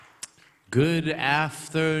Good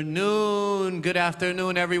afternoon. Good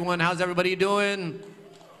afternoon, everyone. How's everybody doing?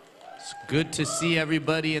 It's good to see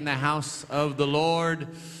everybody in the house of the Lord.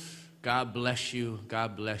 God bless you.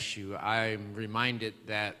 God bless you. I'm reminded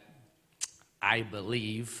that I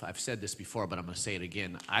believe, I've said this before, but I'm going to say it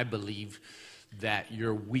again. I believe that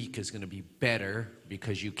your week is going to be better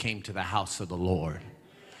because you came to the house of the Lord.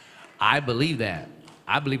 I believe that.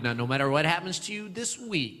 I believe that no matter what happens to you this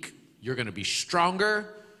week, you're going to be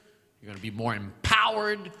stronger. You're going to be more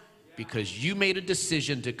empowered because you made a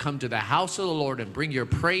decision to come to the house of the Lord and bring your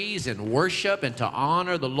praise and worship and to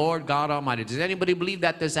honor the Lord God Almighty. Does anybody believe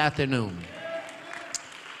that this afternoon?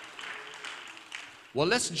 Well,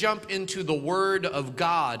 let's jump into the Word of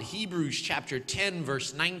God. Hebrews chapter 10,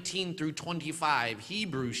 verse 19 through 25.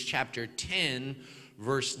 Hebrews chapter 10,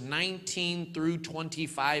 verse 19 through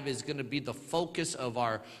 25 is going to be the focus of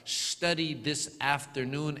our study this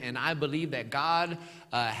afternoon. And I believe that God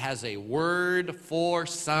has a word for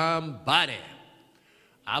somebody.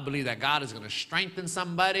 I believe that God is going to strengthen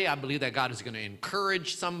somebody. I believe that God is going to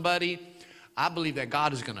encourage somebody. I believe that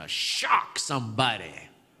God is going to shock somebody.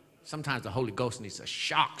 Sometimes the Holy Ghost needs to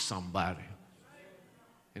shock somebody.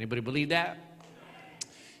 Anybody believe that?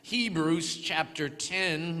 Hebrews chapter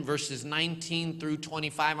 10, verses 19 through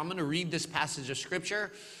 25. I'm going to read this passage of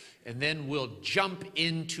Scripture, and then we'll jump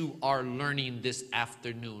into our learning this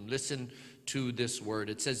afternoon. Listen to this word.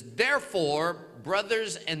 It says, "Therefore,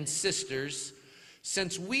 brothers and sisters,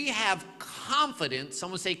 since we have confidence,"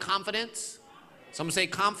 someone say confidence. Someone say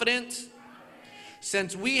confidence.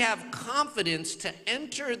 "Since we have confidence to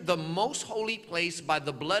enter the most holy place by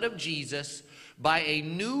the blood of Jesus, by a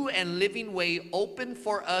new and living way open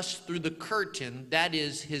for us through the curtain, that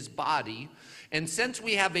is his body. And since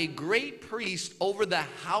we have a great priest over the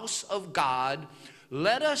house of God,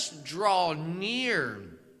 let us draw near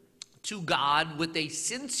to God with a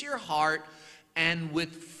sincere heart and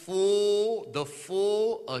with the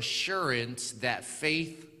full assurance that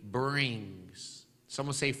faith brings."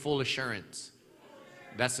 Someone say full assurance.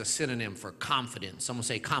 That's a synonym for confidence. Someone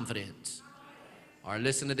say confidence. All right,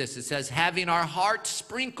 listen to this. It says, "Having our hearts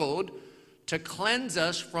sprinkled to cleanse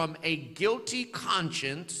us from a guilty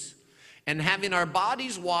conscience, and having our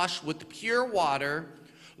bodies washed with pure water,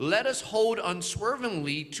 let us hold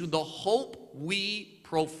unswervingly to the hope we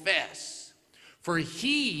profess. For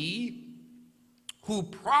he who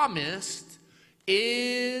promised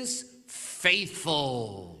is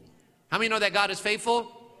faithful." How many know that God is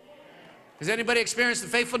faithful? Has anybody experienced the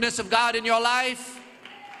faithfulness of God in your life?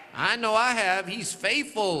 I know I have. He's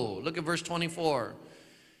faithful. Look at verse 24.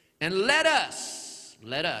 "And let us,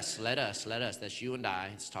 that's you and I,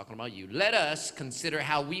 it's talking about you. Let us consider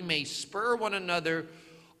how we may spur one another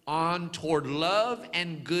on toward love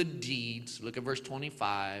and good deeds." Look at verse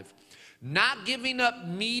 25. "Not giving up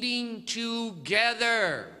meeting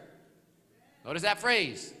together." Notice that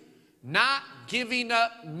phrase. Not giving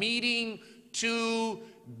up meeting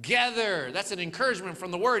together. That's an encouragement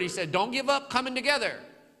from the word. He said, don't give up coming together.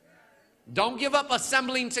 Don't give up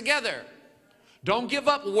assembling together. Don't give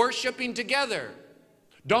up worshiping together.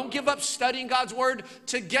 Don't give up studying God's word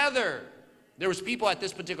together. There was people at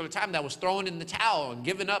this particular time that was throwing in the towel and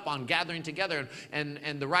giving up on gathering together.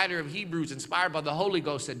 And the writer of Hebrews, inspired by the Holy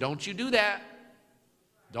Ghost, said, don't you do that.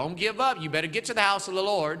 Don't give up. You better get to the house of the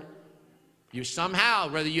Lord. You somehow,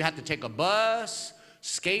 whether you have to take a bus,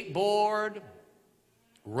 skateboard,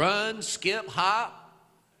 run, skip, hop,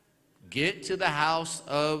 get to the house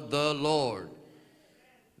of the Lord.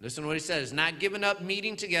 Listen to what he says. "Not giving up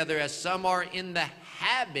meeting together as some are in the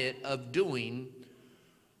habit of doing,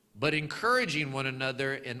 but encouraging one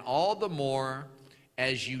another, and all the more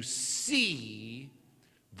as you see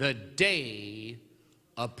the day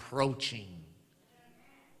approaching."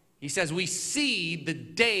 He says we see the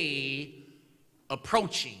day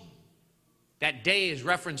approaching. That day is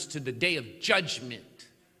reference to the day of judgment.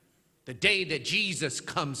 The day that Jesus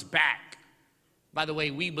comes back. By the way,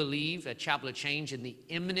 we believe at Chapel of Change in the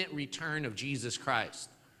imminent return of Jesus Christ.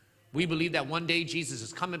 We believe that one day Jesus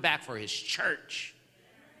is coming back for his church.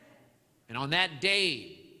 And on that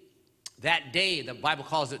day, the Bible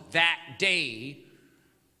calls it that day,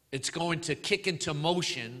 it's going to kick into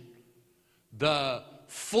motion the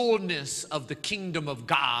fullness of the kingdom of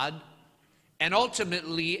God. And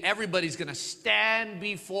ultimately, everybody's going to stand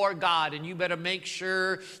before God, and you better make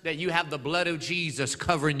sure that you have the blood of Jesus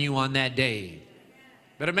covering you on that day.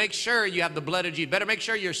 Better make sure you have the blood of Jesus. Better make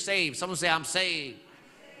sure you're saved. Someone say, I'm saved.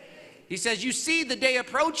 He says, you see the day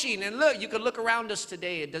approaching, and look, you can look around us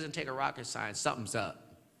today. It doesn't take a rocket science. Something's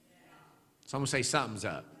up. Someone say, something's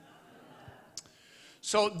up.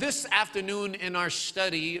 So this afternoon in our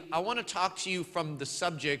study, I want to talk to you from the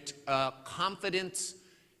subject, confidence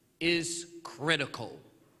is critical.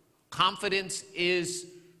 Confidence is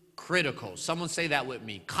critical. Someone say that with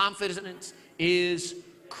me. Confidence is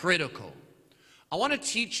critical. I want to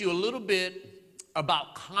teach you a little bit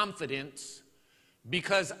about confidence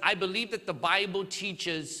because I believe that the Bible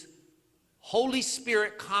teaches Holy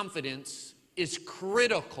Spirit confidence is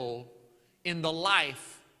critical in the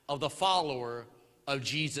life of the follower of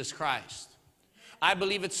Jesus Christ. I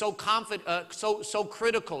believe it's so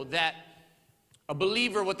critical that a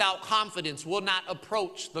believer without confidence will not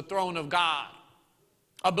approach the throne of God.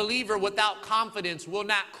 A believer without confidence will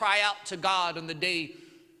not cry out to God on the day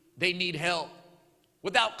they need help.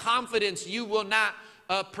 Without confidence, you will not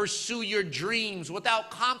pursue your dreams.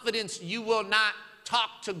 Without confidence, you will not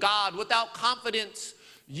talk to God. Without confidence,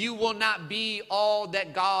 you will not be all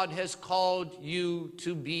that God has called you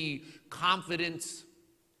to be. Confidence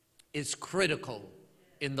is critical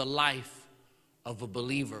in the life of a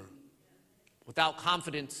believer. Without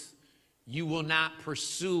confidence, you will not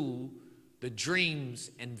pursue the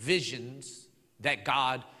dreams and visions that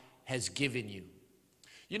God has given you.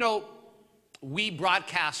 You know, we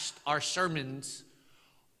broadcast our sermons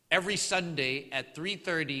every Sunday at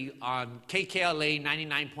 3:30 on KKLA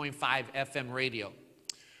 99.5 FM radio.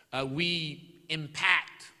 We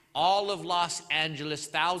impact all of Los Angeles,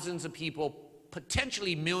 thousands of people,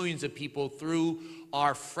 potentially millions of people through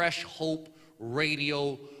our Fresh Hope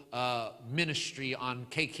radio ministry on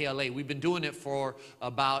KKLA. We've been doing it for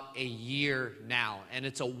about a year now, and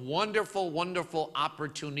it's a wonderful, wonderful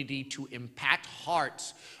opportunity to impact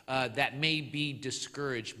hearts that may be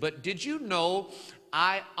discouraged. But did you know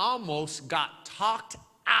I almost got talked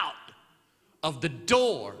out of the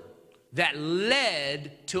door that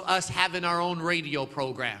led to us having our own radio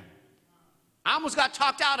program? I almost got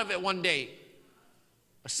talked out of it one day.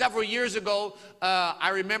 Several years ago, I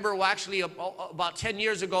remember, well, actually about 10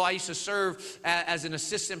 years ago, I used to serve as an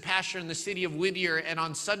assistant pastor in the city of Whittier, and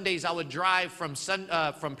on Sundays I would drive from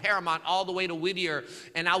Paramount all the way to Whittier,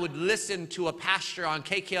 and I would listen to a pastor on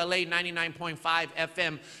KKLA 99.5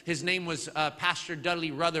 FM. His name was Pastor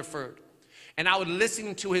Dudley Rutherford, and I would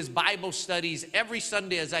listen to his Bible studies every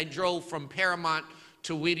Sunday as I drove from Paramount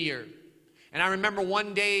to Whittier. And I remember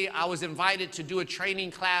one day I was invited to do a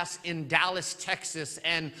training class in Dallas, Texas.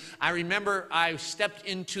 And I remember I stepped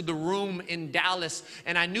into the room in Dallas,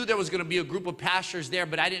 and I knew there was going to be a group of pastors there,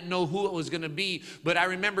 but I didn't know who it was going to be. But I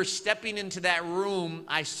remember stepping into that room,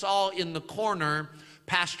 I saw in the corner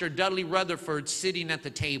Pastor Dudley Rutherford sitting at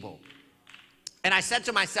the table. And I said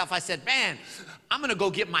to myself, I said, man, I'm going to go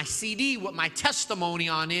get my CD with my testimony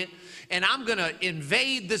on it, and I'm going to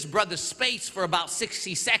invade this brother's space for about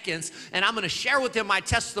 60 seconds, and I'm going to share with him my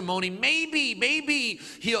testimony. Maybe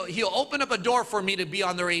he'll open up a door for me to be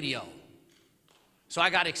on the radio. So I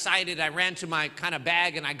got excited. I ran to my kind of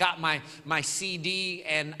bag, and I got my CD,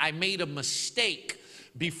 and I made a mistake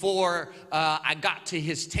before I got to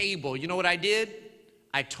his table. You know what I did?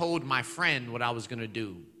 I told my friend what I was going to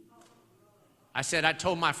do. I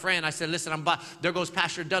told my friend, I said, listen, there goes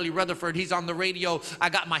Pastor Dudley Rutherford. He's on the radio. I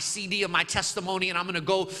got my CD of my testimony, and I'm going to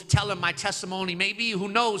go tell him my testimony. Maybe, who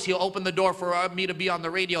knows, he'll open the door for me to be on the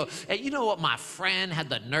radio. And you know what my friend had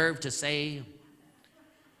the nerve to say?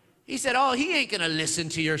 He said, oh, he ain't going to listen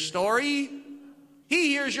to your story. He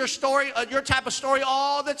hears your story, your type of story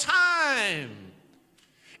all the time.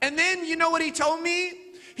 And then, you know what he told me?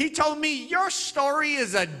 He told me, your story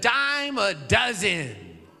is a dime a dozen.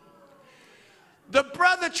 The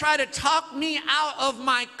brother tried to talk me out of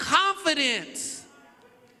my confidence.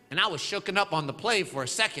 And I was shooken up on the play for a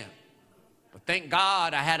second. But thank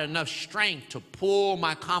God I had enough strength to pull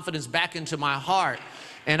my confidence back into my heart.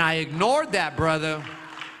 And I ignored that brother.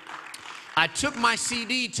 I took my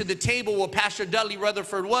CD to the table where Pastor Dudley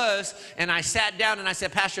Rutherford was, and I sat down and I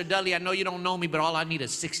said, Pastor Dudley, I know you don't know me, but all I need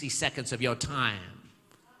is 60 seconds of your time.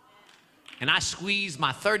 And I squeezed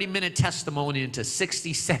my 30-minute testimony into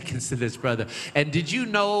 60 seconds to this brother. And did you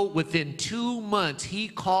know, within 2 months, he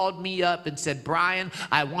called me up and said, Brian,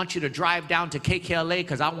 I want you to drive down to KKLA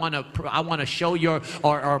because I want to show your,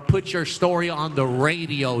 or put your story on the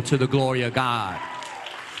radio to the glory of God.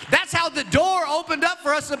 That's how the door opened up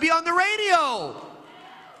for us to be on the radio.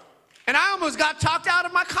 And I almost got talked out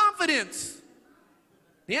of my confidence.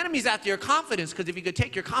 The enemy's after your confidence, because if you could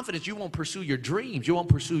take your confidence, you won't pursue your dreams. You won't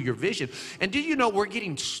pursue your vision. And do you know we're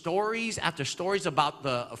getting stories after stories about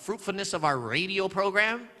the fruitfulness of our radio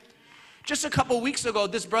program? Just a couple weeks ago,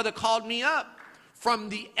 this brother called me up from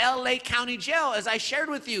the LA County Jail, as I shared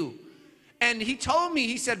with you. And he told me,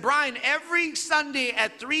 he said, Brian, every Sunday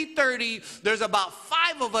at 3:30, there's about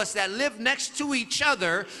 5 of us that live next to each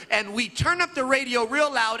other, and we turn up the radio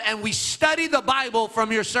real loud and we study the Bible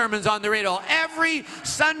from your sermons on the radio. Every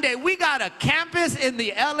Sunday, we got a campus in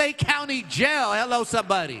the LA County Jail. Hello,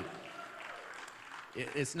 somebody.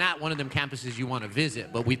 It's not one of them campuses you want to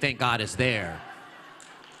visit, but we thank God it's there.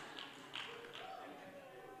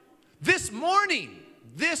 This morning,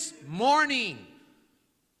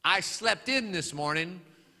 I slept in this morning,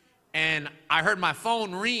 and I heard my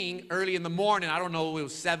phone ring early in the morning. I don't know, it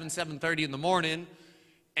was 7:30 in the morning,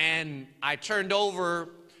 and I turned over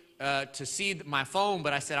to see my phone,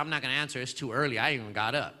 but I said, I'm not going to answer. It's too early. I even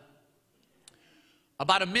got up.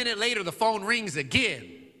 About a minute later, the phone rings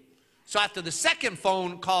again. So after the second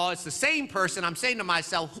phone call, it's the same person. I'm saying to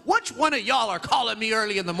myself, which one of y'all are calling me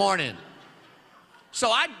early in the morning? So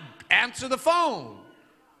I answer the phone.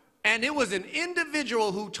 And it was an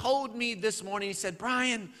individual who told me this morning, he said,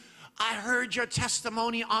 Brian, I heard your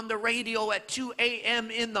testimony on the radio at 2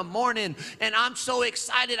 a.m. in the morning, and I'm so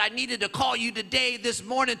excited. I needed to call you today, this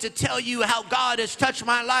morning, to tell you how God has touched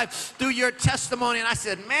my life through your testimony. And I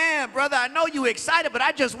said, man, brother, I know you're excited, but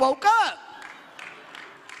I just woke up.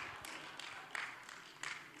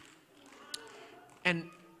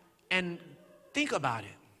 And think about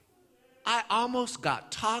it. I almost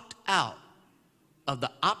got talked out of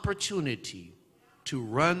the opportunity to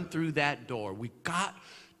run through that door. We got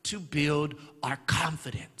to build our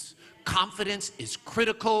confidence. Confidence is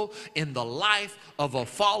critical in the life of a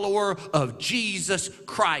follower of Jesus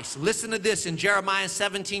Christ. Listen to this in Jeremiah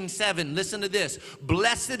 17:7. Listen to this.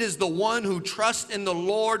 Blessed is the one who trusts in the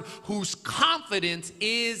Lord, whose confidence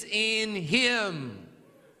is in him.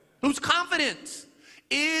 Whose confidence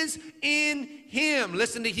is in him.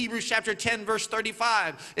 Listen to Hebrews chapter 10 verse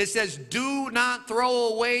 35. It says, do not throw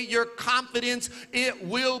away your confidence. It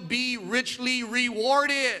will be richly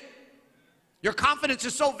rewarded. Your confidence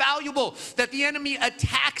is so valuable that the enemy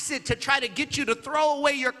attacks it to try to get you to throw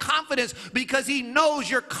away your confidence, because he knows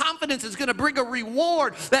your confidence is going to bring a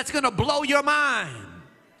reward that's going to blow your mind.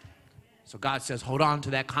 So God says, hold on to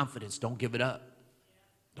that confidence. Don't give it up.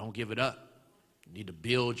 Don't give it up. You need to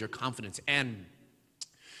build your confidence. And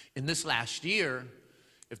in this last year,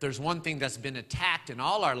 if there's one thing that's been attacked in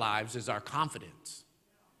all our lives, is our confidence.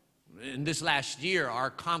 In this last year, our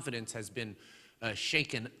confidence has been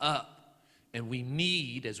shaken up. And we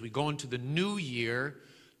need, as we go into the new year,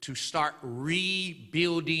 to start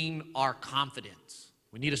rebuilding our confidence.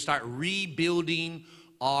 We need to start rebuilding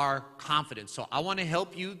our confidence. So I want to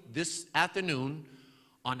help you this afternoon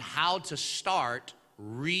on how to start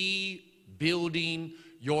rebuilding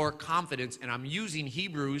your confidence. And I'm using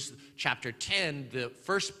Hebrews chapter 10, the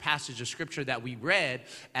first passage of scripture that we read,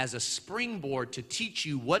 as a springboard to teach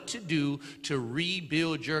you what to do to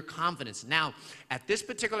rebuild your confidence. Now, at this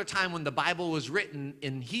particular time when the Bible was written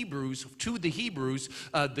in Hebrews, to the Hebrews,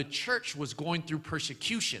 the church was going through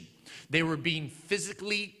persecution. They were being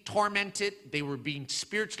physically tormented, they were being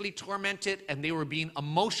spiritually tormented, and they were being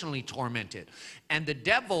emotionally tormented. And the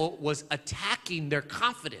devil was attacking their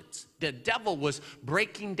confidence. The devil was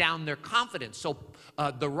breaking down their confidence. So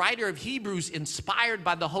the writer of Hebrews, inspired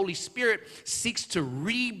by the Holy Spirit, seeks to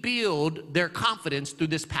rebuild their confidence through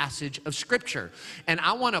this passage of Scripture. And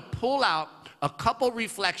I want to pull out a couple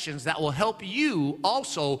reflections that will help you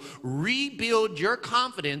also rebuild your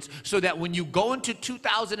confidence, so that when you go into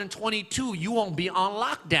 2022, you won't be on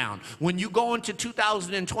lockdown. When you go into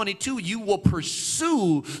 2022, you will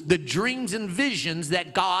pursue the dreams and visions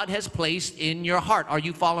that God has placed in your heart. Are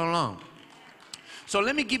you following along? So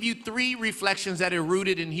let me give you 3 reflections that are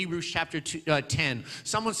rooted in Hebrews chapter 10.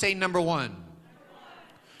 Someone say number 1.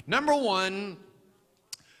 Number 1,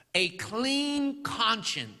 a clean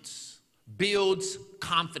conscience builds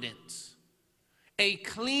confidence. A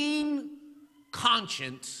clean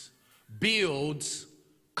conscience builds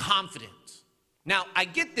confidence. Now, I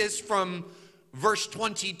get this from verse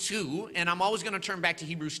 22, and I'm always going to turn back to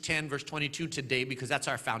Hebrews 10, verse 22 today, because that's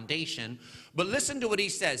our foundation. But listen to what he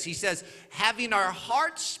says. He says, having our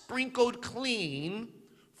hearts sprinkled clean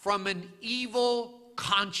from an evil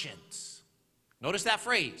conscience. Notice that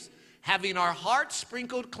phrase. Having our hearts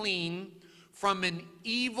sprinkled clean from an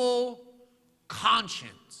evil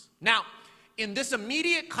conscience. Now, in this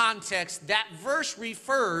immediate context, that verse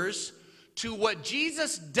refers to what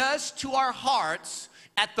Jesus does to our hearts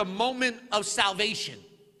at the moment of salvation.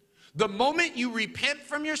 The moment you repent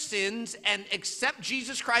from your sins and accept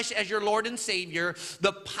Jesus Christ as your Lord and Savior,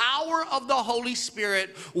 the power of the Holy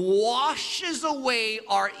Spirit washes away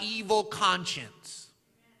our evil conscience.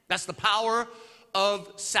 That's the power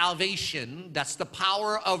of salvation, that's the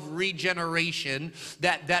power of regeneration,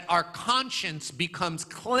 that our conscience becomes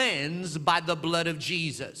cleansed by the blood of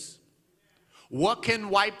Jesus. What can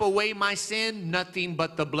wipe away my sin? Nothing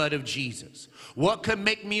but the blood of Jesus. What can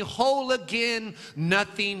make me whole again?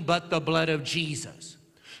 Nothing but the blood of Jesus.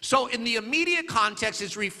 So in the immediate context,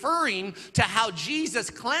 it's referring to how Jesus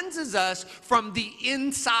cleanses us from the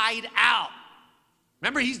inside out.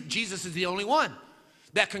 Remember, Jesus is the only one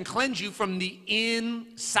that can cleanse you from the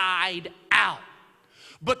inside out.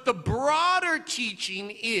 But the broader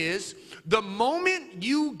teaching is the moment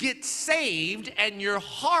you get saved and your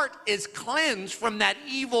heart is cleansed from that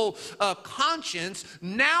evil conscience,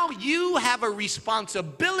 now you have a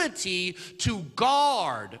responsibility to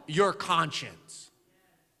guard your conscience.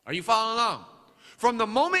 Are you following along? From the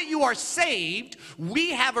moment you are saved,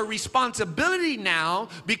 we have a responsibility now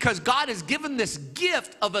because God has given this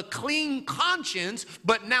gift of a clean conscience,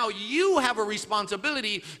 but now you have a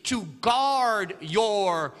responsibility to guard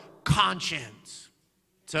your conscience,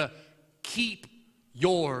 to keep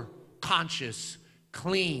your conscience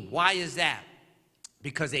clean. Why is that?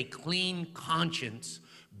 Because a clean conscience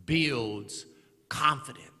builds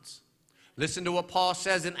confidence. Listen to what Paul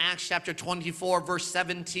says in Acts chapter 24, verse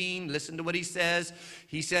 17. Listen to what he says.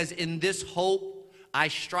 He says, in this hope, I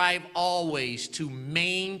strive always to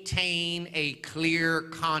maintain a clear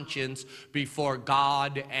conscience before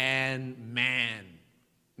God and man.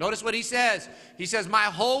 Notice what he says. He says, my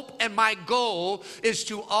hope and my goal is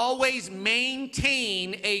to always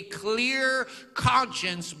maintain a clear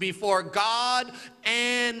conscience before God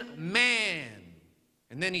and man.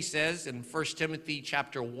 And then he says in 1 Timothy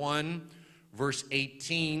chapter 1, verse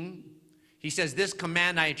 18, he says, this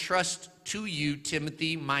command I trust to you,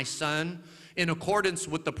 Timothy, my son, in accordance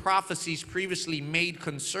with the prophecies previously made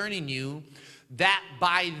concerning you, that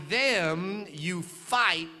by them you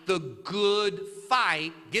fight the good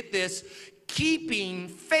fight, get this, keeping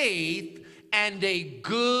faith and a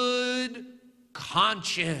good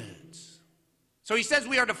conscience. So he says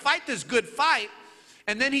we are to fight this good fight.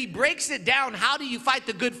 And then he breaks it down. How do you fight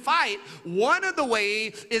the good fight? One of the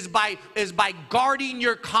ways is by guarding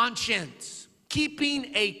your conscience,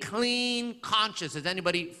 keeping a clean conscience. Is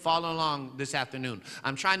anybody following along this afternoon?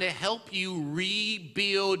 I'm trying to help you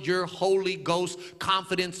rebuild your Holy Ghost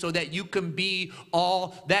confidence so that you can be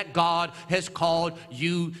all that God has called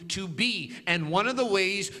you to be. And one of the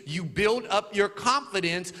ways you build up your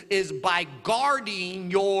confidence is by guarding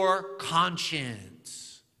your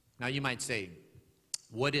conscience. Now you might say,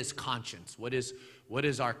 what is conscience? What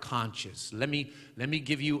is our conscience? Let me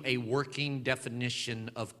give you a working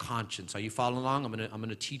definition of conscience. Are you following along? I'm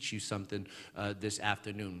gonna teach you something this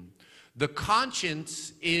afternoon. The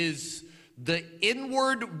conscience is the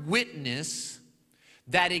inward witness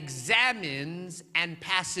that examines and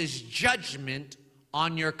passes judgment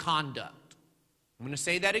on your conduct. I'm gonna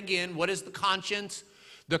say that again. What is the conscience?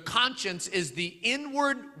 The conscience is the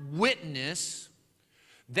inward witness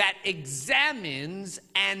that examines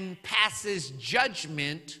and passes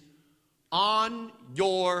judgment on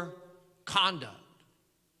your conduct.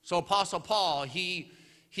 So Apostle Paul, he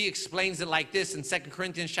explains it like this in 2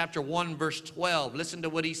 Corinthians chapter 1, verse 12. Listen to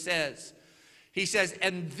what he says. He says,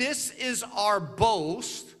 and this is our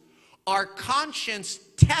boast, our conscience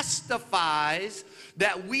testifies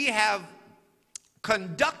that we have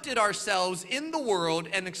conducted ourselves in the world,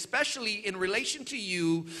 and especially in relation to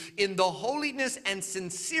you, in the holiness and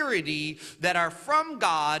sincerity that are from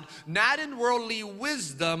God, not in worldly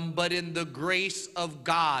wisdom, but in the grace of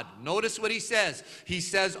God. Notice what he says. He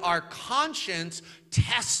says our conscience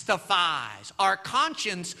testifies. Our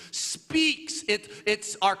conscience speaks.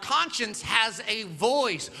 Our conscience has a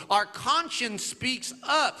voice. Our conscience speaks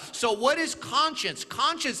up. So what is conscience?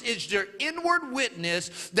 Conscience is your inward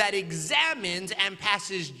witness that examines and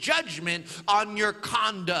passes judgment on your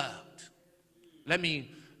conduct. Let me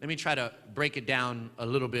try to break it down a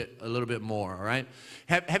little bit more, all right?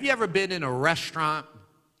 Have you ever been in a restaurant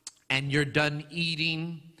and you're done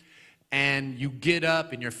eating and you get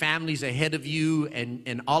up and your family's ahead of you,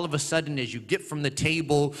 and all of a sudden as you get from the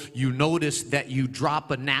table, you notice that you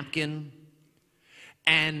drop a napkin?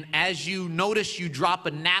 And as you notice you drop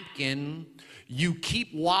a napkin, you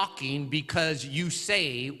keep walking because you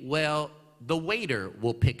say, well, the waiter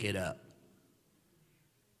will pick it up.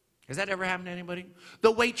 Has that ever happened to anybody?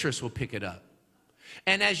 The waitress will pick it up.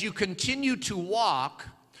 And as you continue to walk,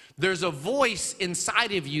 there's a voice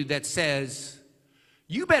inside of you that says,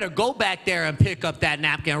 you better go back there and pick up that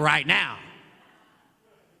napkin right now.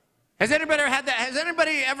 Has anybody ever had that?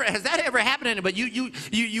 Has that ever happened to anybody?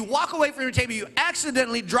 You walk away from your table, you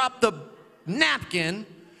accidentally drop the napkin,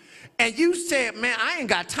 and you said, man, I ain't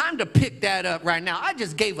got time to pick that up right now. I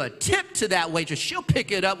just gave a tip to that waitress. She'll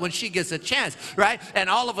pick it up when she gets a chance, right? And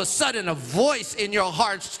all of a sudden a voice in your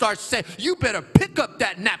heart starts saying, you better pick up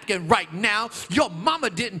that napkin right now. Your mama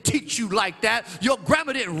didn't teach you like that. Your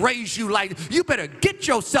grandma didn't raise you like that. You better get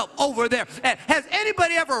yourself over there. And has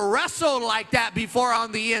anybody ever wrestled like that before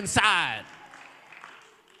on the inside?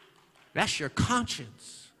 That's your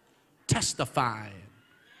conscience testifying,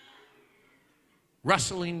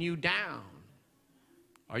 wrestling you down.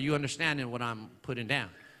 Are you understanding what I'm putting down?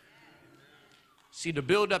 See, to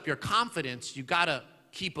build up your confidence, you got to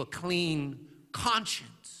keep a clean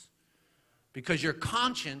conscience. Because your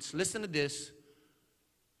conscience, listen to this,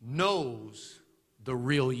 knows the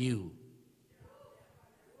real you.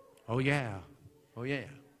 Oh yeah, oh yeah.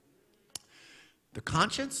 The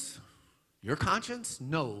conscience, your conscience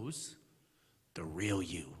knows the real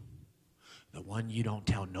you. The one you don't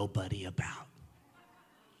tell nobody about.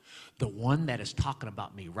 The one that is talking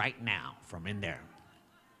about me right now from in there.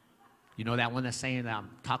 You know that one that's saying that I'm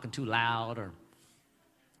talking too loud? Or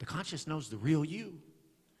the conscience knows the real you.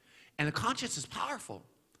 And the conscience is powerful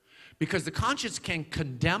because the conscience can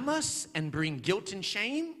condemn us and bring guilt and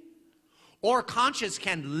shame, or conscience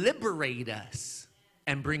can liberate us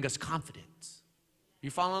and bring us confidence. You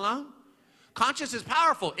follow along? Conscience is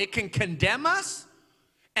powerful. It can condemn us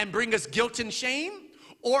and bring us guilt and shame,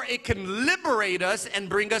 or it can liberate us and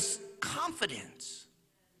bring us confidence.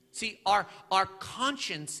 See, our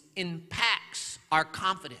conscience impacts our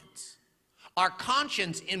confidence. Our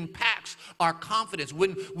conscience impacts our confidence.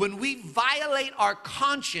 When we violate our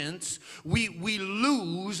conscience, we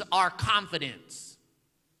lose our confidence.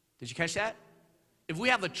 Did you catch that? If we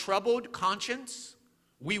have a troubled conscience,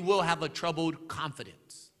 we will have a troubled confidence.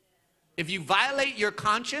 If you violate your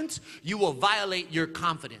conscience, you will violate your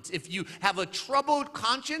confidence. If you have a troubled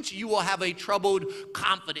conscience, you will have a troubled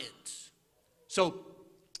confidence. So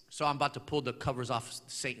I'm about to pull the covers off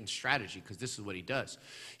Satan's strategy, because this is what he does.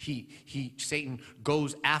 Satan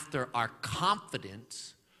goes after our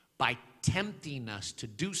confidence by tempting us to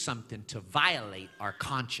do something to violate our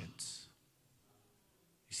conscience.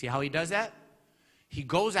 You see how he does that? He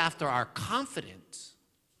goes after our confidence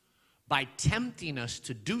by tempting us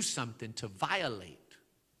to do something to violate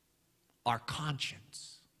our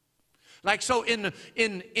conscience. Like, so in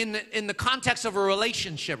the context of a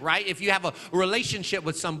relationship, right? If you have a relationship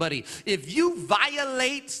with somebody, if you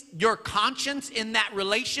violate your conscience in that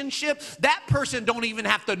relationship, that person don't even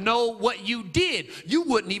have to know what you did. You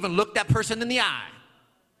wouldn't even look that person in the eye.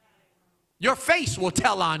 Your face will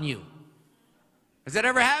tell on you. Has that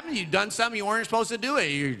ever happened? You've done something you weren't supposed to do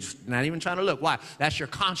it. You're just not even trying to look. Why? That's your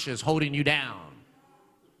conscience holding you down.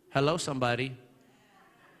 Hello, somebody.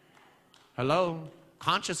 Hello.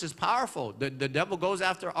 Conscience is powerful. The devil goes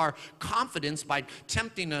after our confidence by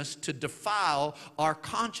tempting us to defile our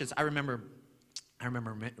conscience. I remember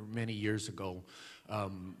many years ago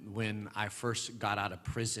when I first got out of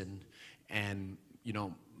prison, and you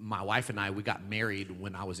know, my wife and I, we got married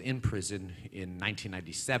when I was in prison in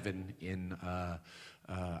 1997 in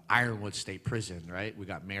Ironwood State Prison, right? We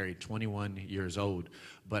got married 21 years old,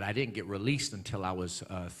 but I didn't get released until I was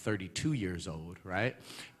 32 years old, right?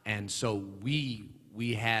 And so we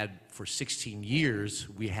had, for 16 years,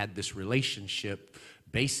 we had this relationship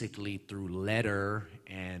basically through letter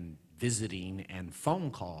and visiting and phone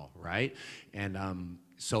call, right? And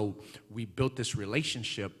so we built this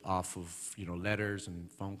relationship off of, you know, letters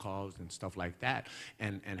and phone calls and stuff like that.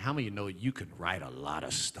 And how many of you know you can write a lot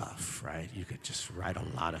of stuff, right? You could just write a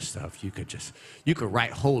lot of stuff. You could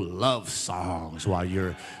write whole love songs while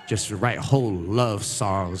you're just write whole love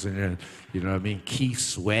songs, and then, you know what I mean, Keith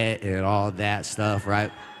Sweat and all that stuff,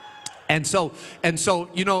 right? And so,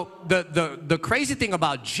 you know, the crazy thing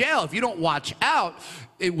about jail, if you don't watch out,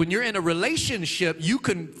 when you're in a relationship, you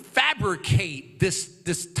can fabricate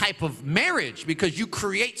this type of marriage because you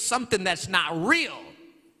create something that's not real.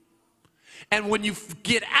 And when you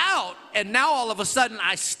get out, and now all of a sudden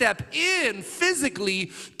I step in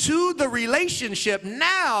physically to the relationship,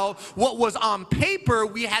 now what was on paper,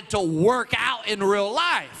 we had to work out in real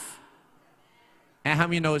life. And how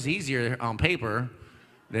many know it's easier on paper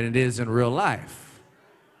than it is in real life?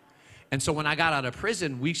 And so when I got out of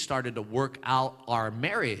prison, we started to work out our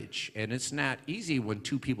marriage. And it's not easy when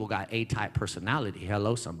two people got A-type personality.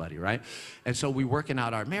 Hello, somebody, right? And so we working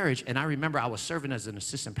out our marriage. And I remember I was serving as an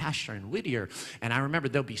assistant pastor in Whittier. And I remember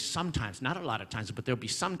there'll be sometimes, not a lot of times, but there'll be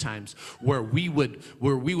sometimes where we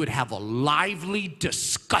would have a lively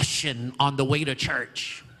discussion on the way to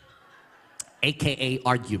church, AKA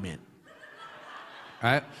argument,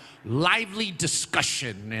 right? Lively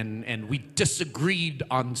discussion, and we disagreed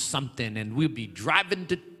on something, and we'd be driving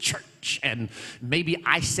to church, and maybe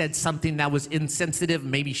I said something that was insensitive,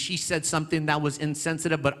 maybe she said something that was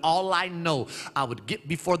insensitive, but all I know, I would get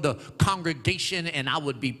before the congregation and I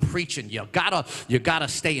would be preaching. You gotta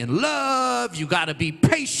stay in love, you gotta be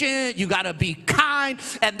patient, you gotta be kind.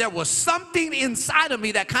 And there was something inside of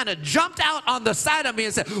me that kind of jumped out on the side of me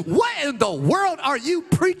and said, what in the world are you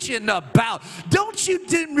preaching about? Didn't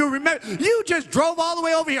you remember? You just drove all the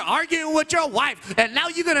way over here arguing with your wife, and now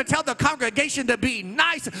you're gonna tell the congregation to be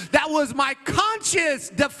nice. That was my conscience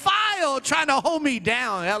defiled trying to hold me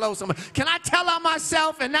down. Hello, someone. Can I tell on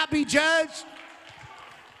myself and not be judged?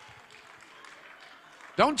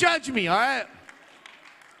 Don't judge me, all right?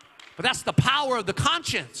 But that's the power of the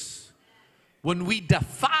conscience. When we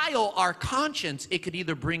defile our conscience, it could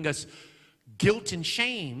either bring us guilt and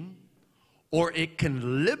shame, or it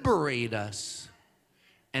can liberate us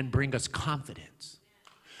and bring us confidence.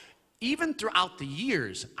 Even throughout the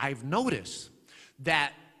years, I've noticed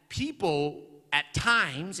that people at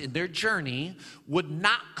times in their journey would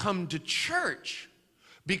not come to church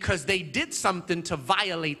because they did something to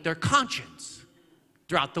violate their conscience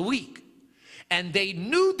throughout the week. And they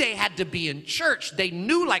knew they had to be in church. They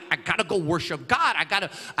knew, like, I gotta go worship God. I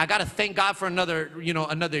gotta thank God for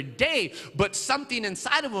another day. But something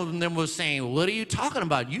inside of them was saying, what are you talking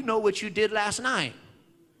about? You know what you did last night.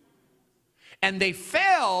 And they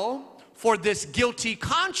fell for this guilty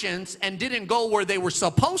conscience and didn't go where they were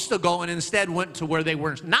supposed to go, and instead went to where they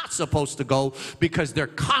were not supposed to go because their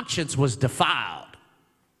conscience was defiled.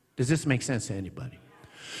 Does this make sense to anybody?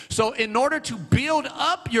 So in order to build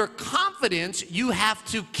up your confidence, you have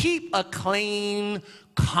to keep a clean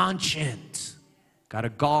conscience. Got to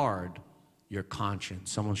guard your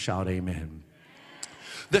conscience. Someone shout amen.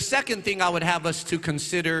 The second thing I would have us to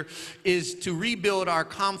consider is to rebuild our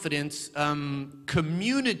confidence.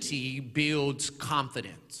 Community builds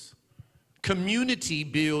confidence. Community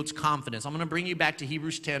builds confidence. I'm going to bring you back to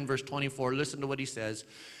Hebrews 10, verse 24. Listen to what he says.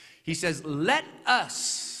 He says, let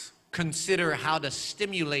us consider how to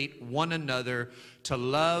stimulate one another to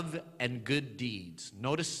love and good deeds.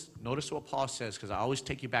 Notice what Paul says, because I always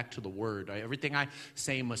take you back to the word. Everything I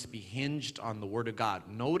say must be hinged on the word of God.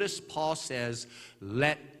 Notice Paul says,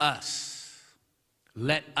 let us.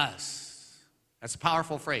 Let us. That's a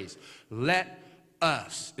powerful phrase. Let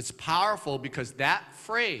us. It's powerful because that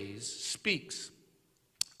phrase speaks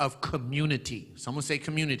of community. Someone say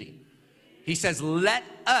community. He says, let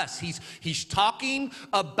us. He's talking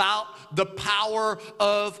about the power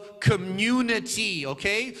of community,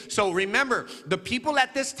 okay? So remember, the people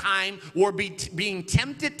at this time were being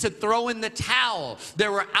tempted to throw in the towel.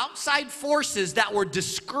 There were outside forces that were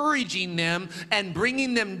discouraging them and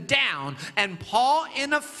bringing them down. And Paul,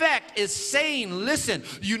 in effect, is saying, listen,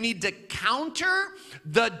 you need to counter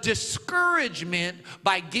the discouragement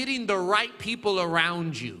by getting the right people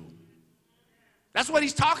around you. That's what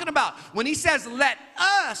he's talking about. When he says, let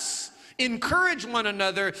us encourage one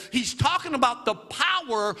another, he's talking about the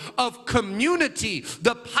power of community,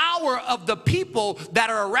 the power of the people that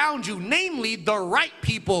are around you, namely the right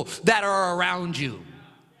people that are around you.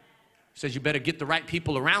 He says you better get the right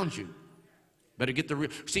people around you. Better get the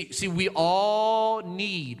see, we all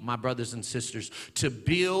need, my brothers and sisters, to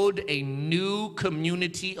build a new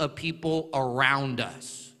community of people around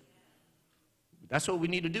us. That's what we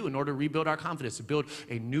need to do in order to rebuild our confidence, to build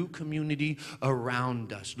a new community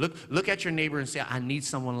around us. Look at your neighbor and say, I need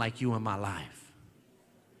someone like you in my life.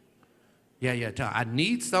 Yeah, I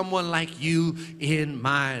need someone like you in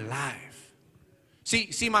my life.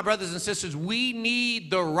 See, my brothers and sisters, we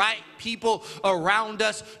need the right people around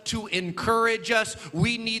us to encourage us.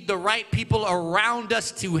 We need the right people around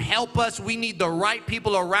us to help us. We need the right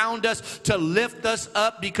people around us to lift us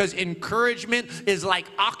up, because encouragement is like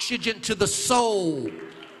oxygen to the soul.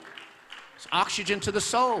 It's oxygen to the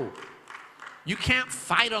soul. You can't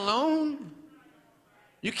fight alone.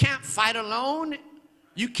 You can't fight alone.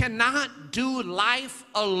 You cannot do life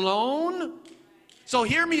alone. So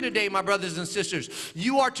hear me today, my brothers and sisters.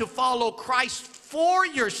 You are to follow Christ for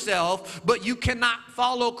yourself, but you cannot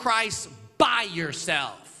follow Christ by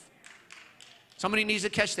yourself. Somebody needs to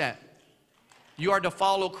catch that. You are to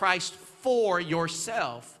follow Christ for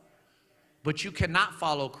yourself, but you cannot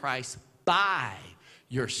follow Christ by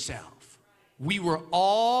yourself. We were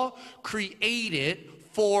all created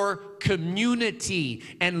for community.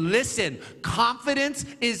 And listen, confidence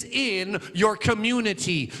is in your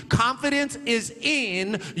community. Confidence is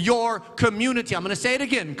in your community. I'm going to say it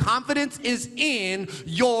again. Confidence is in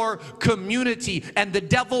your community. And the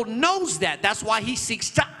devil knows that. That's why he seeks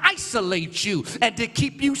to isolate you and to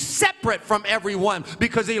keep you separate from everyone.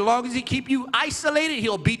 Because as long as he keep you isolated,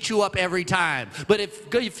 he'll beat you up every time. But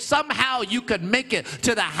if somehow you could make it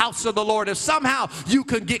to the house of the Lord, if somehow you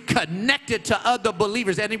could get connected to other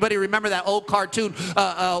believers. Anybody remember that old cartoon,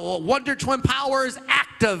 Wonder Twin Powers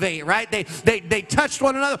Activate, right? They touched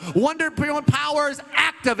one another. Wonder Twin Powers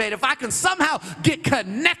Activate. If I can somehow get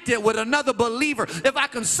connected with another believer, if I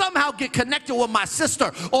can somehow get connected with my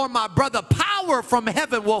sister or my brother, power from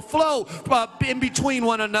heaven will flow in between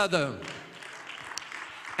one another.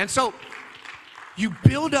 And so you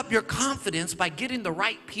build up your confidence by getting the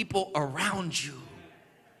right people around you.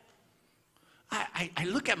 I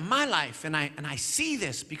look at my life and I see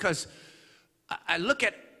this because I look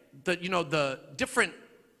at the different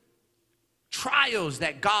trials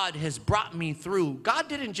that God has brought me through. God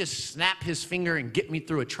didn't just snap his finger and get me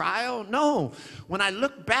through a trial. No, when I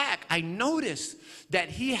look back, I notice that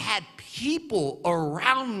he had people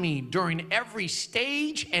around me during every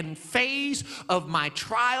stage and phase of my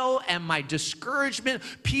trial and my discouragement,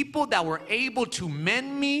 people that were able to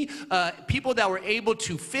mend me, people that were able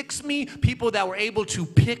to fix me, people that were able to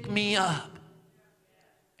pick me up.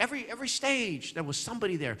 Every stage, there was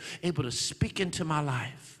somebody there able to speak into my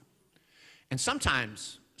life. And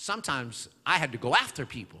sometimes I had to go after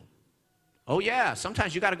people. Oh yeah,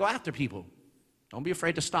 sometimes you got to go after people. Don't be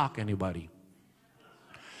afraid to stalk anybody.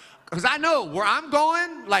 Because I know where I'm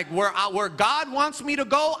going, like where God wants me to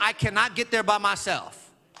go, I cannot get there by myself.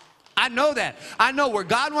 I know that. I know where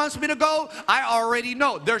God wants me to go. I already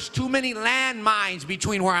know. There's too many landmines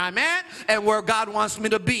between where I'm at and where God wants me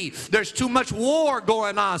to be. There's too much war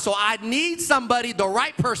going on. So I need somebody, the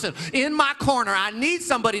right person, in my corner. I need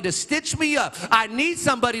somebody to stitch me up. I need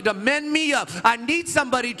somebody to mend me up. I need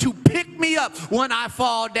somebody to pick me up when I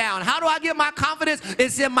fall down. How do I get my confidence?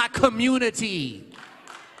 It's in my community.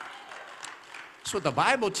 That's what the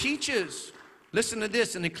Bible teaches. Listen to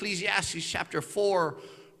this in Ecclesiastes chapter 4,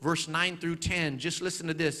 verse 9 through 10. Just listen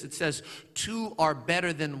to this. It says, 2 are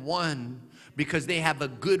better than 1 because they have a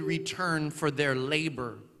good return for their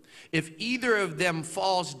labor. If either of them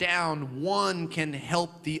falls down, one can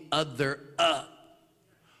help the other up.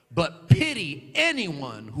 But pity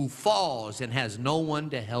anyone who falls and has no one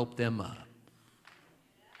to help them up.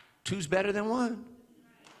 2's better than 1.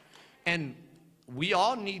 And we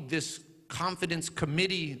all need this confidence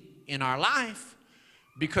committee in our life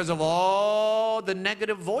because of all the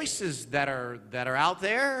negative voices that are out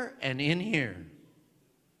there and in here.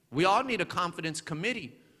 We all need a confidence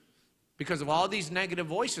committee because of all these negative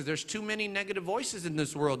voices. There's too many negative voices in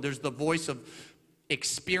this world. There's the voice of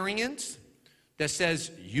experience that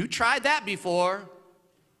says, you tried that before.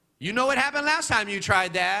 You know what happened last time you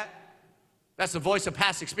tried that. That's the voice of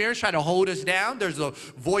past experience trying to hold us down. There's a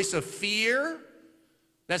voice of fear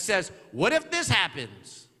that says, what if this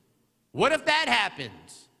happens? What if that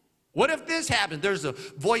happens? What if this happens? There's a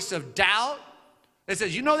voice of doubt that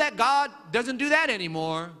says, you know that God doesn't do that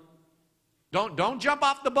anymore. Don't jump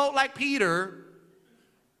off the boat like Peter.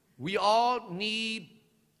 We all need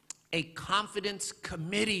a confidence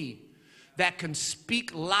committee that can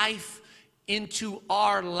speak life into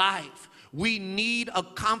our life. We need a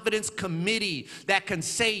confidence committee that can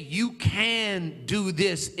say you can do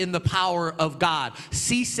this in the power of God.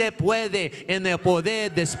 Si se puede en el poder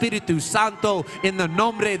del Espíritu Santo en el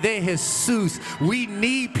nombre de Jesús. We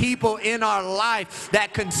need people in our life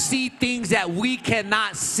that can see things that we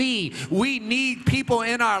cannot see. We need people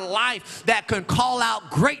in our life that can call out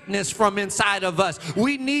greatness from inside of us.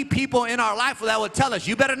 We need people in our life that will tell us,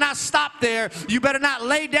 you better not stop there. You better not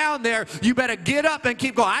lay down there. You better get up and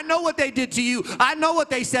keep going. I know what they did to you. I know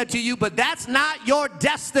what they said to you, but that's not your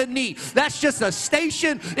destiny. That's just a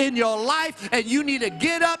station in your life, and you need to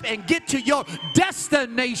get up and get to your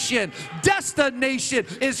destination. Destination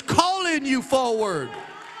is calling you forward.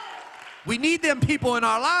 We need them people in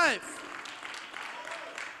our life.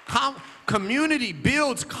 Community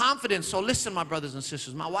builds confidence. So listen, my brothers and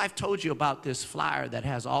sisters, my wife told you about this flyer that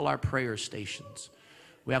has all our prayer stations.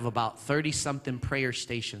 We have about 30-something prayer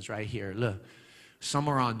stations right here. Look. Some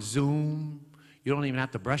are on Zoom. You don't even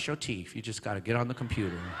have to brush your teeth. You just got to get on the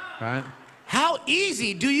computer, right? How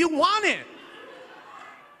easy do you want it?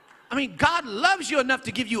 I mean, God loves you enough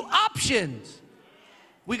to give you options.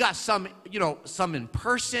 We got some, some in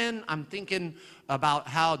person. I'm thinking about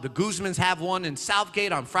how the Guzmans have one in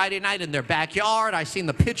Southgate on Friday night in their backyard. I've seen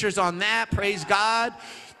the pictures on that. Praise God.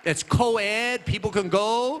 It's co-ed. People can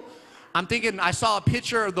go. I'm thinking I saw a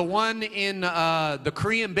picture of the one in the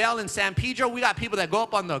Korean Bell in San Pedro. We got people that go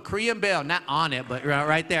up on the Korean Bell, not on it, but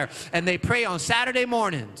right there, and they pray on Saturday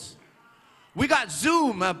mornings. We got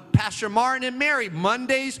Zoom, Pastor Martin and Mary,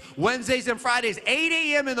 Mondays, Wednesdays, and Fridays, 8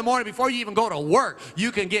 a.m. in the morning before you even go to work.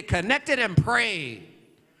 You can get connected and pray.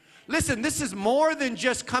 Listen, this is more than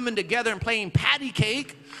just coming together and playing patty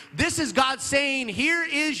cake. This is God saying, here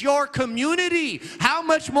is your community. How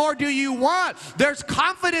much more do you want? There's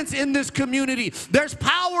confidence in this community. There's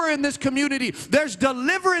power in this community. There's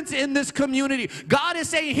deliverance in this community. God is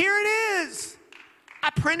saying, here it is. I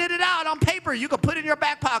printed it out on paper. You can put it in your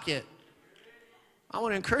back pocket. I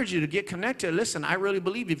want to encourage you to get connected. Listen, I really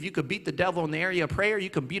believe if you could beat the devil in the area of prayer, you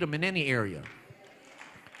can beat him in any area.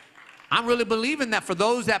 I'm really believing that for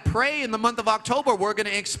those that pray in the month of October, we're going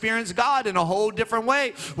to experience God in a whole different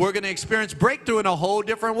way. We're going to experience breakthrough in a whole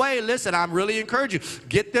different way. Listen, I'm really encouraging you.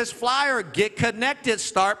 Get this flyer, get connected,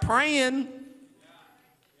 start praying.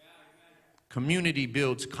 Community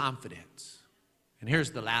builds confidence. And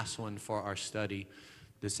here's the last one for our study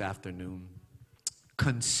this afternoon.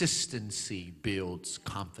 Consistency builds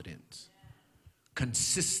confidence.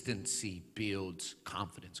 Consistency builds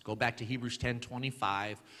confidence. Go back to Hebrews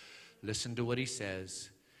 10:25. Listen to what he says.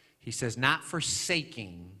 He says, not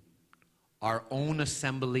forsaking our own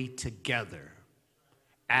assembly together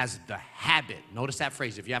as the habit. Notice that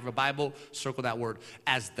phrase. If you have a Bible, circle that word.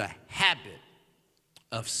 As the habit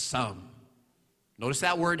of some. Notice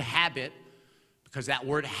that word habit, because that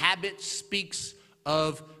word habit speaks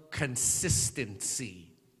of consistency.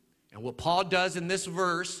 And what Paul does in this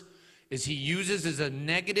verse is he uses as a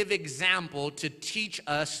negative example to teach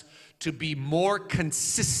us to be more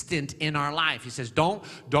consistent in our life. He says, don't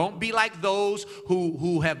be like those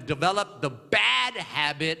who have developed the bad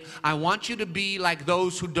habit. I want you to be like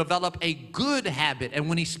those who develop a good habit. And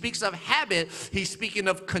when he speaks of habit, he's speaking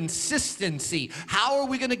of consistency. How are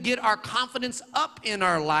we going to get our confidence up in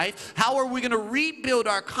our life? How are we going to rebuild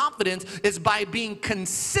our confidence? Is by being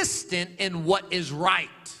consistent in what is right.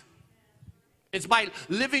 It's by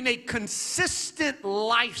living a consistent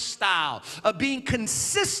lifestyle, of being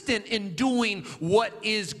consistent in doing what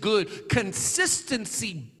is good.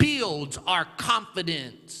 Consistency builds our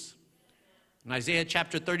confidence. In Isaiah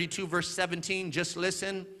chapter 32, verse 17, just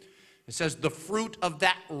listen. It says, the fruit of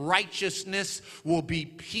that righteousness will be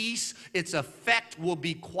peace. Its effect will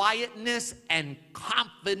be quietness and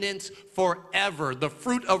confidence forever. The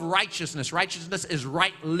fruit of righteousness. Righteousness is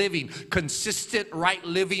right living. Consistent right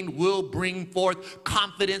living will bring forth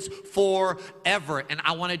confidence forever. And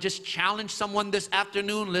I want to just challenge someone this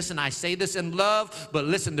afternoon. Listen, I say this in love, but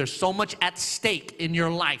listen, there's so much at stake in your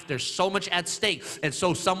life. There's so much at stake. And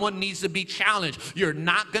so someone needs to be challenged. You're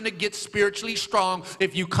not going to get spiritually strong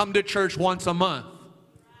if you come to church once a month.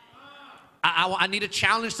 I need to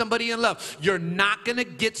challenge somebody in love. You're not going to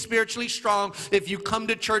get spiritually strong if you come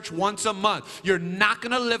to church once a month. You're not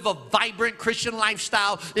going to live a vibrant Christian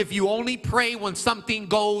lifestyle if you only pray when something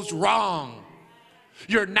goes wrong.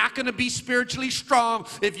 You're not going to be spiritually strong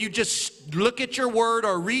if you just look at your word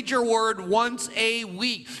or read your word once a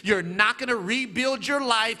week. You're not going to rebuild your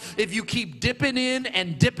life if you keep dipping in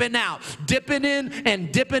and dipping out. Dipping in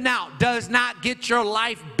and dipping out does not get your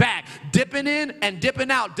life back. Dipping in and dipping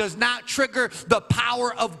out does not trigger the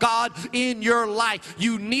power of God in your life.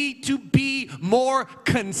 You need to be more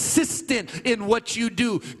consistent in what you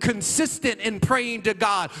do. Consistent in praying to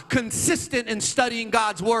God. Consistent in studying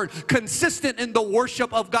God's word. Consistent in the worship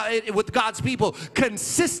of God with God's people.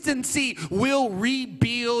 Consistency will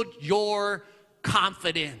rebuild your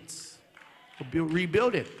confidence.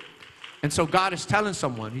 Rebuild it. And so God is telling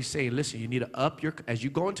someone, he's saying, listen, you need to up your, as you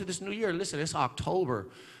go into this new year, listen, it's October.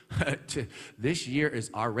 This year is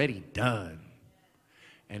already done.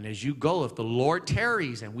 And as you go, if the Lord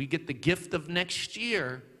tarries and we get the gift of next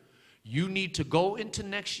year, you need to go into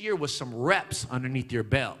next year with some reps underneath your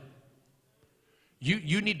belt.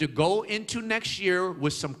 You need to go into next year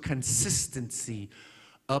with some consistency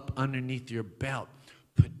up underneath your belt.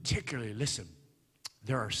 Particularly, listen,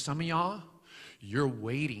 there are some of y'all, you're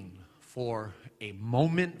waiting for a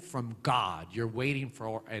moment from God. You're waiting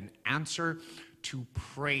for an answer to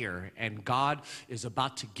prayer, and God is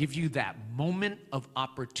about to give you that moment of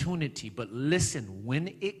opportunity. But listen,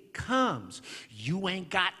 when it comes, you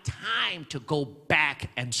ain't got time to go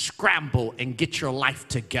back and scramble and get your life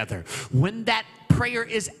together. When that prayer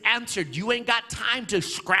is answered. You ain't got time to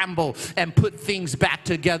scramble and put things back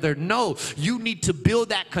together. No, you need to build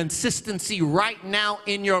that consistency right now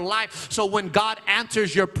in your life. So when God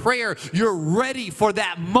answers your prayer, you're ready for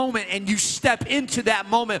that moment, and you step into that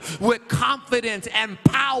moment with confidence and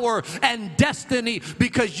power and destiny,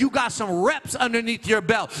 because you got some reps underneath your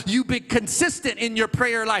belt. You've been consistent in your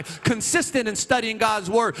prayer life, consistent in studying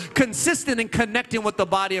God's word, consistent in connecting with the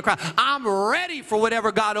body of Christ. I'm ready for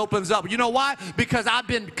whatever God opens up. You know why? Because I've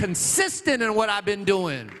been consistent in what I've been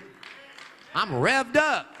doing. I'm revved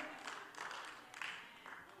up.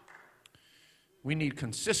 We need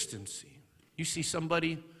consistency. You see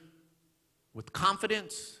somebody with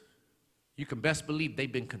confidence, you can best believe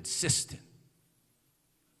they've been consistent.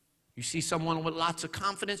 You see someone with lots of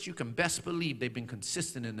confidence, you can best believe they've been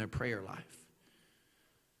consistent in their prayer life.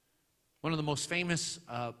 One of the most famous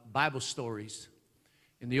Bible stories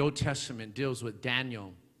in the Old Testament deals with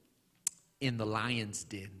Daniel in the lion's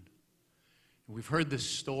den. We've heard this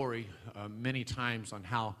story many times on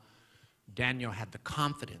how Daniel had the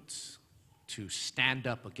confidence to stand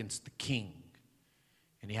up against the king,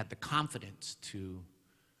 and he had the confidence to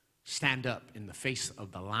stand up in the face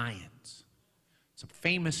of the lions. It's a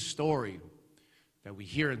famous story that we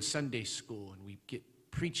hear in Sunday school, and we get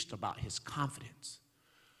preached about his confidence.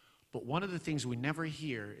 But one of the things we never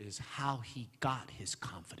hear is how he got his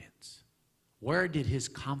confidence. Where did his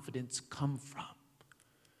confidence come from?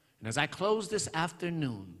 And as I close this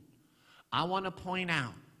afternoon, I want to point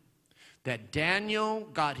out that Daniel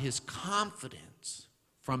got his confidence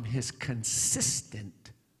from his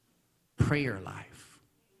consistent prayer life.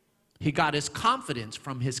 He got his confidence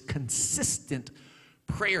from his consistent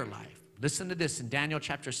prayer life. Listen to this in Daniel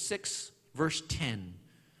chapter 6, verse 10.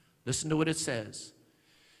 Listen to what it says.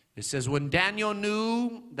 It says, when Daniel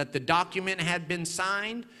knew that the document had been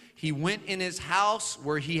signed, he went in his house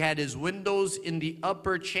where he had his windows in the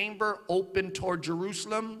upper chamber open toward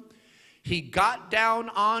Jerusalem. He got down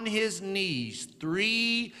on his knees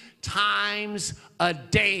 3 times a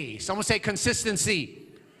day. Someone say consistency.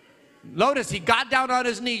 Notice he got down on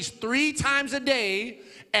his knees 3 times a day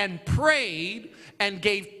and prayed and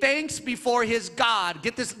gave thanks before his God.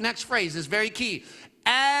 Get this next phrase, it's very key.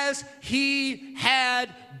 As he had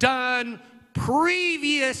done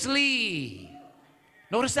previously.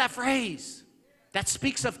 Notice that phrase. That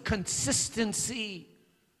speaks of consistency.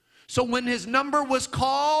 So when his number was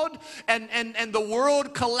called and the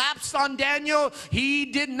world collapsed on Daniel, he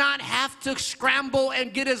did not have to scramble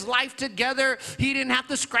and get his life together. He didn't have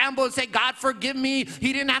to scramble and say, God, forgive me.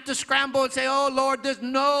 He didn't have to scramble and say, oh, Lord, this.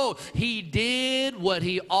 No, he did what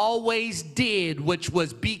he always did, which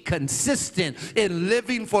was be consistent in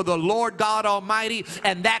living for the Lord God Almighty.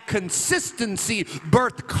 And that consistency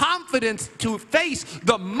birthed confidence to face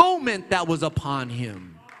the moment that was upon him.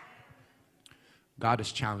 God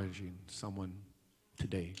is challenging someone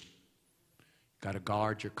today. You got to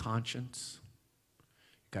guard your conscience.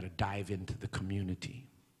 You got to dive into the community.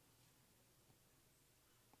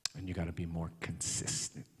 And you got to be more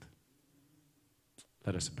consistent.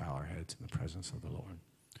 Let us bow our heads in the presence of the Lord.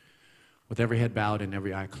 With every head bowed and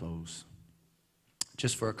every eye closed,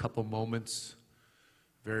 just for a couple moments,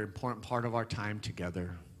 very important part of our time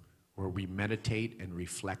together where we meditate and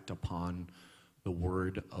reflect upon the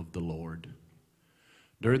word of the Lord.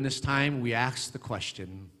 During this time, we asked the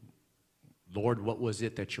question, Lord, what was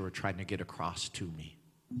it that you were trying to get across to me?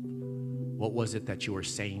 What was it that you were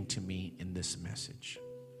saying to me in this message?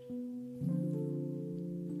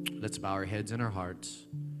 Let's bow our heads and our hearts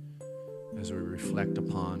as we reflect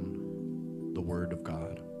upon the Word of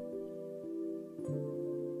God.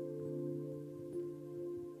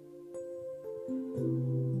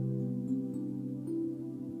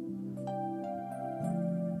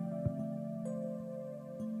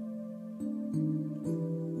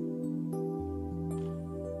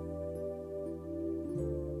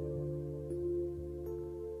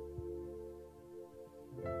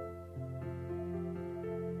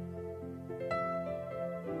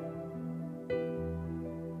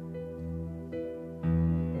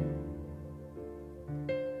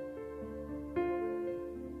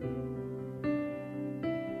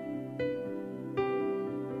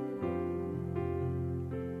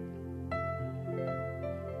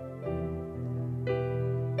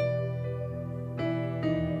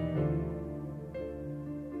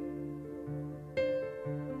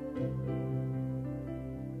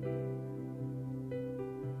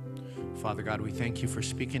 Father God, we thank you for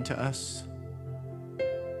speaking to us.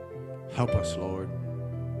 Help us, Lord.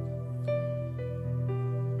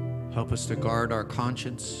 Help us to guard our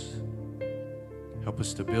conscience. Help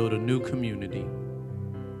us to build a new community.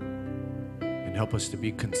 And help us to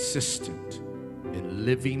be consistent in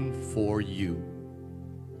living for you.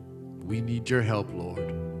 We need your help,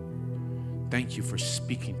 Lord. Thank you for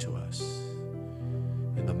speaking to us.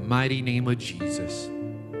 In the mighty name of Jesus.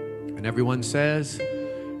 And everyone says,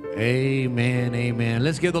 amen, amen.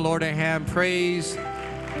 Let's give the Lord a hand praise.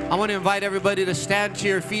 I want to invite everybody to stand to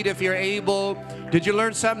your feet if you're able. Did you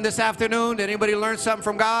learn something this afternoon? Did anybody learn something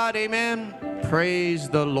from God? Amen. Praise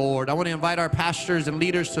the Lord. I want to invite our pastors and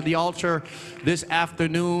leaders to the altar this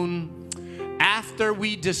afternoon. After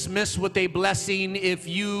we dismiss with a blessing, if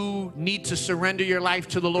you need to surrender your life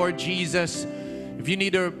to the Lord Jesus, if you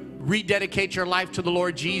need to rededicate your life to the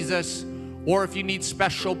Lord Jesus, or if you need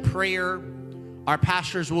special prayer, our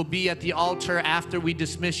pastors will be at the altar after we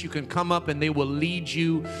dismiss. You can come up and they will lead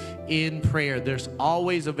you in prayer. There's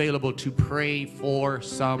always available to pray for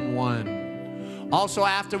someone. Also,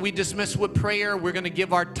 after we dismiss with prayer, we're going to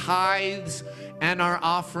give our tithes and our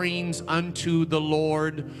offerings unto the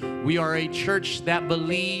Lord. We are a church that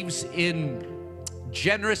believes in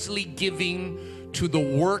generously giving to the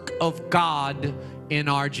work of God in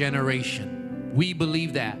our generation. We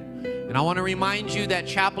believe that. And I want to remind you that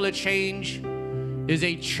Chapel of Change is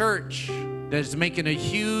a church that is making a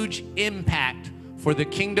huge impact for the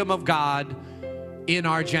kingdom of God in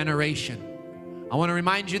our generation. I want to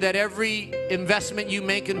remind you that every investment you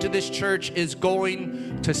make into this church is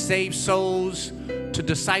going to save souls, to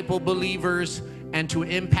disciple believers, and to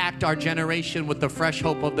impact our generation with the fresh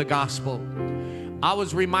hope of the gospel. I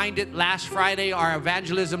was reminded last Friday, our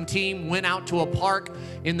evangelism team went out to a park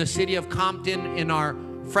in the city of Compton in our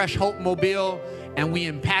Fresh Hope Mobile, and we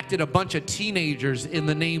impacted a bunch of teenagers in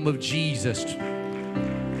the name of Jesus.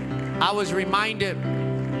 I was reminded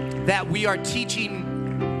that we are teaching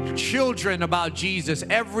children about Jesus.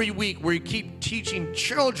 Every week we keep teaching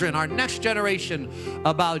children, our next generation,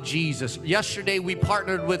 about Jesus. Yesterday we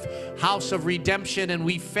partnered with House of Redemption and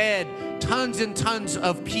we fed tons and tons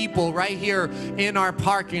of people right here in our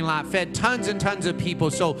parking lot, fed tons and tons of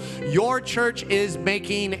people. So your church is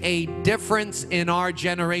making a difference in our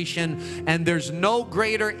generation, and there's no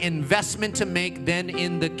greater investment to make than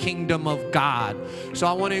in the kingdom of God. So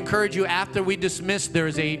I want to encourage you, after we dismiss,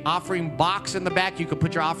 there's a offering box in the back. You can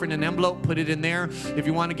put your offering in an envelope, put it in there. If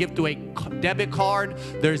you want to give through a debit card,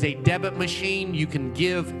 there's a debit machine. You can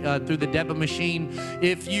give through the debit machine.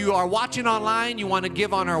 If you are watching online, you want to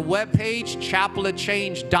give on our webpage,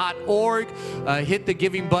 chapelofchange.org. Hit the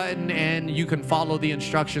giving button and you can follow the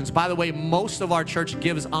instructions. By the way, most of our church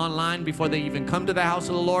gives online before they even come to the house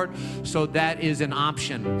of the Lord, so that is an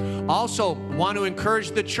option. Also, want to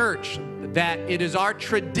encourage the church that it is our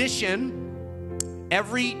tradition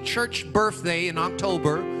every church birthday in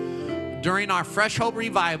October, during our Fresh Hope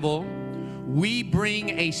Revival, we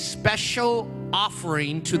bring a special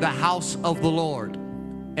offering to the house of the Lord.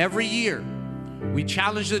 Every year, we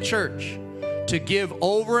challenge the church to give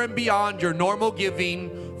over and beyond your normal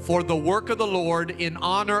giving for the work of the Lord in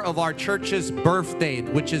honor of our church's birthday,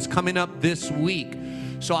 which is coming up this week.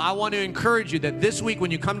 So I want to encourage you that this week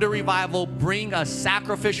when you come to revival, bring a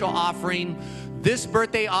sacrificial offering. This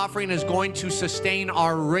birthday offering is going to sustain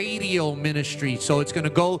our radio ministry. So it's going to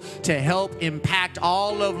go to help impact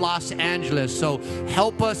all of Los Angeles. So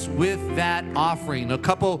help us with that offering. A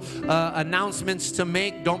couple announcements to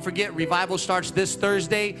make. Don't forget, revival starts this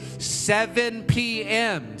Thursday, 7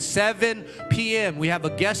 p.m. 7 p.m. We have a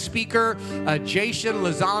guest speaker, Jason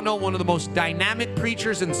Lozano, one of the most dynamic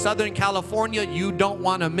preachers in Southern California. You don't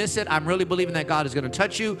want to miss it. I'm really believing that God is going to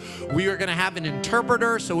touch you. We are going to have an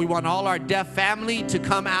interpreter, so we want all our deaf family to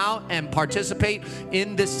come out and participate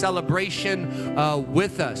in this celebration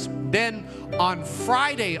with us. Then on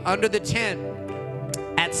Friday under the tent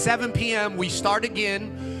at 7 p.m. we start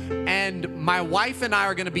again, and my wife and I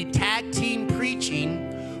are going to be tag team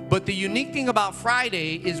preaching. But the unique thing about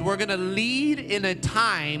Friday is we're going to lead in a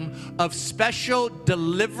time of special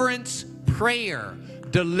deliverance prayer.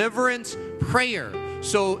 Deliverance prayer.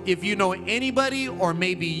 So if you know anybody, or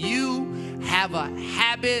maybe you have a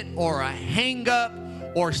habit or a hang up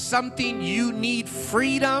or something you need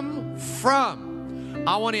freedom from,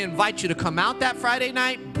 I want to invite you to come out that Friday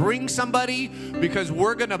night, bring somebody, because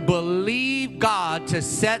we're going to believe God to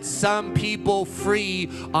set some people free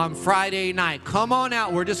on Friday night. Come on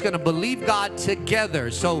out. We're just going to believe God together.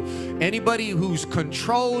 So anybody who's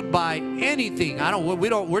controlled by anything,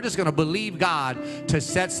 we're just going to believe God to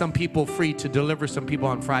set some people free, to deliver some people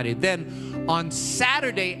on Friday. Then on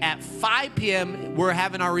Saturday at 5 p.m., we're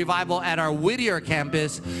having our revival at our Whittier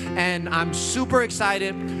campus, and I'm super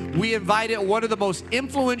excited. we invited one of the most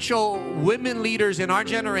influential women leaders in our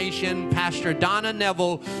generation, Pastor Donna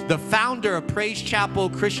Neville, the founder of Praise Chapel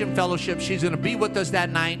Christian Fellowship. She's going to be with us that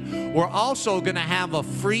night. We're also going to have a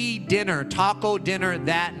free dinner, taco dinner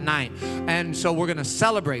that night. And so we're going to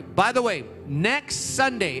celebrate. By the way, next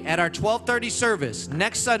Sunday at our 12:30 service,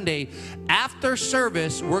 next Sunday after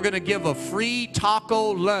service, we're going to give a free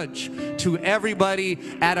taco lunch to everybody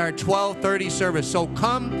at our 12:30 service. So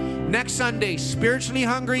come next Sunday spiritually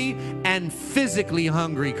hungry and physically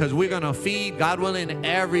hungry, because we're going to feed, God willing,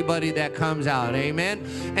 everybody that comes out. Amen.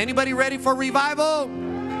 Anybody ready for revival?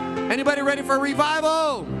 Anybody ready for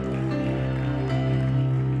revival?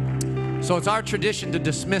 So it's our tradition to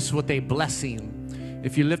dismiss with a blessing.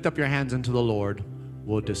 If you lift up your hands unto the Lord,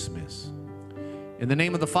 we'll dismiss. In the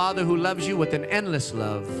name of the Father who loves you with an endless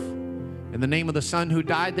love, in the name of the Son who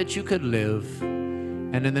died that you could live,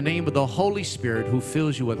 and in the name of the Holy Spirit who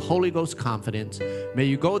fills you with Holy Ghost confidence, may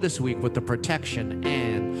you go this week with the protection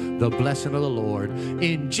and the blessing of the Lord.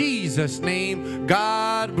 In Jesus' name,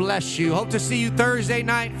 God bless you. Hope to see you Thursday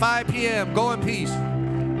night, 5 p.m. Go in peace.